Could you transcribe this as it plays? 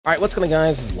Alright, what's going on,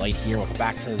 guys? This is Light here. Welcome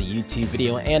back to the YouTube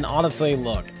video. And honestly,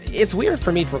 look, it's weird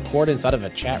for me to record inside of a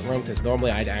chat room because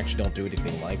normally I actually don't do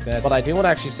anything like that. But I do want to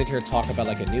actually sit here and talk about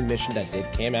like a new mission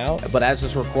that came out. But as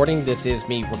this recording, this is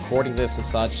me recording this and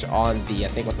such on the, I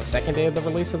think, what, the second day of the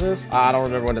release of this? I don't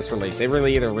remember when this released. They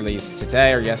really either released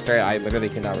today or yesterday. I literally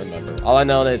cannot remember. All I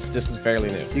know is this is fairly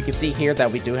new. You can see here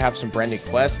that we do have some brand new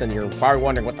quests, and you're probably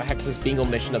wondering what the heck is this bingo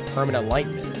mission of permanent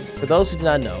enlightenment is. For those who do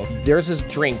not know, there's this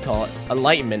drink called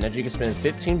Enlightenment that you can spend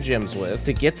 15 gems with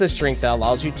to get this drink that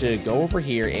allows you to go over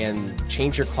here and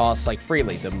change your costs like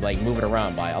freely, to like move it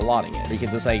around by allotting it. Or you can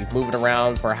just like move it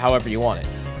around for however you want it.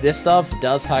 This stuff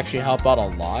does actually help out a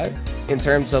lot in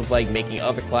terms of like making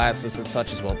other classes and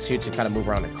such as well too, to kind of move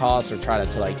around the costs or try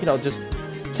to like, you know, just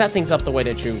set things up the way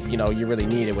that you really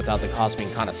need it without the cost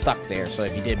being kind of stuck there. So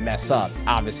if you did mess up,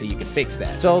 obviously you can fix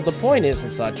that. So the point is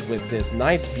and such, with this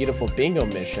nice beautiful bingo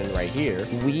mission right here,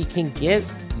 we can get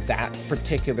that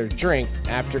particular drink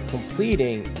after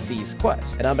completing these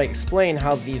quests. And I'm going to explain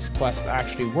how these quests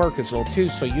actually work as well too,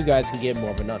 so you guys can get more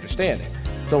of an understanding.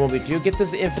 So when we do get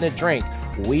this infinite drink,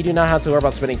 we do not have to worry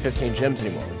about spending 15 gems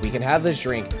anymore. We can have this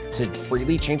drink to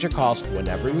freely change your cost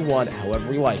whenever we want, however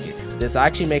we like it. This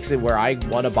actually makes it where I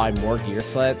want to buy more gear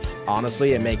sets,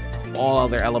 honestly, and make all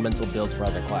other elemental builds for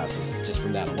other classes, just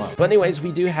from that alone. But anyways,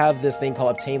 we do have this thing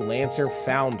called Obtain Lancer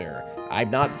Founder. I'm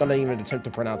not going to even attempt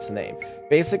to pronounce the name.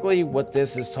 Basically, what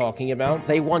this is talking about,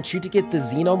 they want you to get the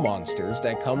Xeno monsters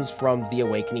that comes from the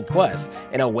Awakening quest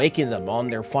and awaken them on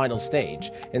their final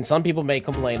stage. And some people may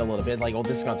complain a little bit, like, oh,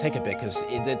 this is going to take a bit, because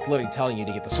it's literally telling you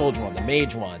to get the Soldier one, the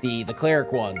Mage one, the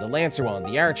Cleric one, the Lancer one,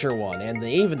 the Archer one, and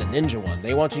even the Ninja one.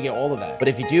 They want you to get all of that. But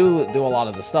if you do a lot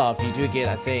of the stuff, you do get,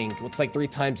 I think, looks like 3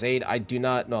 times 8. I do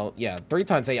not know. Yeah, 3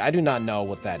 times 8. I do not know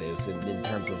what that is in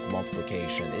terms of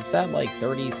multiplication. It's that like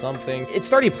 30 something. It's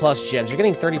 30 plus gems. You're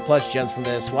getting 30 plus gems from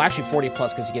this. Well, actually 40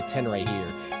 plus, because you get 10 right here.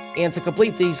 And to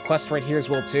complete these quests right here as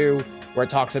well too, where it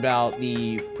talks about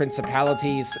the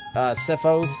Principalities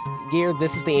Siphos gear.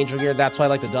 This is the Angel gear. That's why I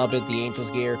like to dub it the Angel's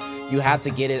gear. You had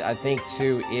to get it, I think,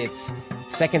 to its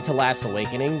second to last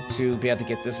awakening to be able to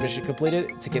get this mission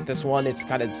completed. To get this one, it's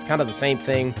kind of the same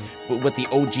thing with the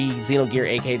OG Xeno gear,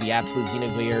 aka the Absolute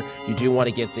Xeno gear. You do want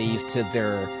to get these to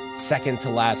their second to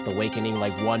last awakening,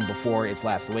 like one before its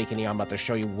last awakening. I'm about to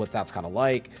show you what that's kind of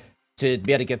like, to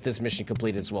be able to get this mission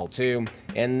completed as well too.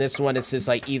 And this one is just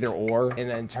like either or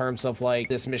in terms of like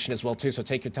this mission as well too, so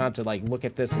take your time to like look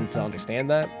at this and to understand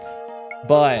that.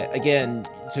 But again,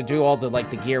 to do all the like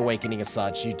the gear awakening and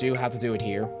such, you do have to do it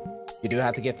here. You do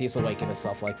have to get these awakened and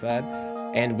stuff like that.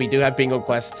 And we do have bingo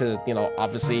quests to, you know,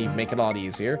 obviously make it a lot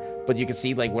easier. But you can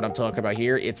see, like, what I'm talking about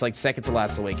here. It's, like, second to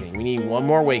last awakening. We need one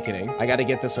more awakening. I got to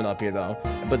get this one up here, though.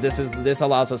 But this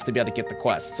allows us to be able to get the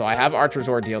quest. So I have Archer's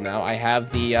Ordeal now. I have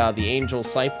the Angel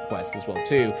Scythe quest as well,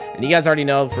 too. And you guys already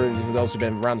know, for those who've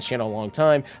been around the channel a long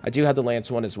time, I do have the Lance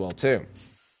one as well, too.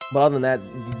 But other than that,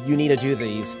 you need to do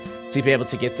these to be able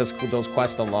to get those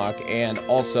quests unlocked, and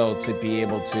also to be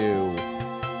able to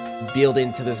build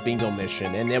into this bingo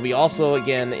mission. And then we also,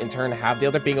 again, in turn, have the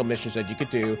other bingo missions that you could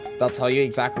do. They'll tell you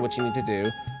exactly what you need to do.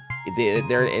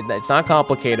 It's not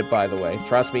complicated, by the way.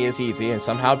 Trust me, it's easy. And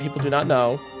somehow people do not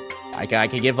know. I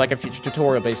could give like a future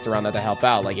tutorial based around that to help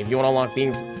out. Like if you want to unlock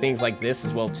things like this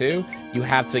as well too, you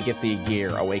have to get the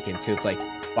gear awakened too. It's like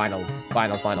final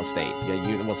state.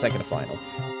 Yeah, well, second to final.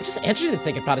 Just interesting to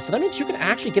think about it. So that means you can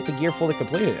actually get the gear fully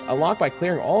completed, unlocked by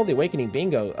clearing all the Awakening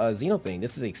Bingo Xeno thing.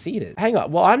 This is exceeded. Hang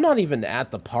on. Well, I'm not even at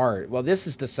the part. Well, this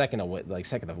is the second of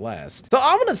last. So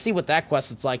I'm gonna see what that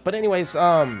quest is like. But anyways,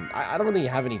 I don't really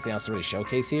have anything else to really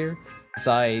showcase here.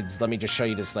 Besides, let me just show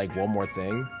you just like one more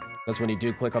thing. Because when you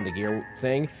do click on the gear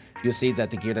thing, you'll see that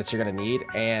the gear that you're going to need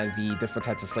and the different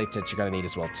types of slates that you're going to need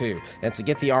as well too. And to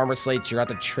get the armor slates, you're going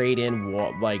to have to trade in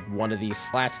like one of these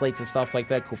slash slates and stuff like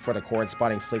that for the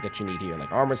corresponding slate that you need here.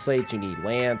 Like armor slates, you need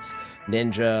Lance,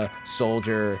 Ninja,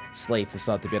 Soldier, slates and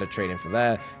stuff to be able to trade in for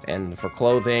that. And for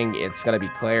clothing, it's going to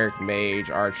be Cleric, Mage,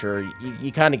 Archer.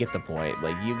 You kind of get the point.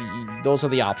 Like those are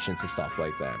the options and stuff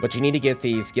like that. But you need to get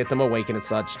these, get them awakened and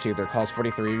such too. There calls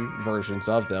 43 versions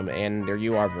of them, and their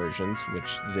UR versions,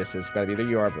 which this is going to be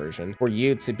the UR version, for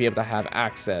you to be able to have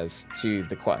access to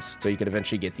the quest, so you can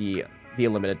eventually get the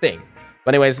unlimited thing.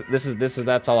 But anyways,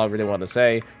 that's all I really want to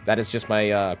say. That is just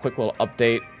my quick little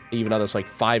update, even though it's like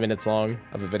 5 minutes long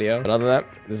of a video. But other than that,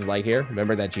 this is Light here.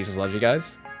 Remember that Jesus loves you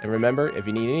guys, and remember, if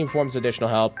you need any forms of additional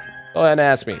help, go ahead and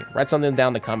ask me. Write something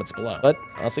down in the comments below. But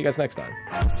I'll see you guys next time.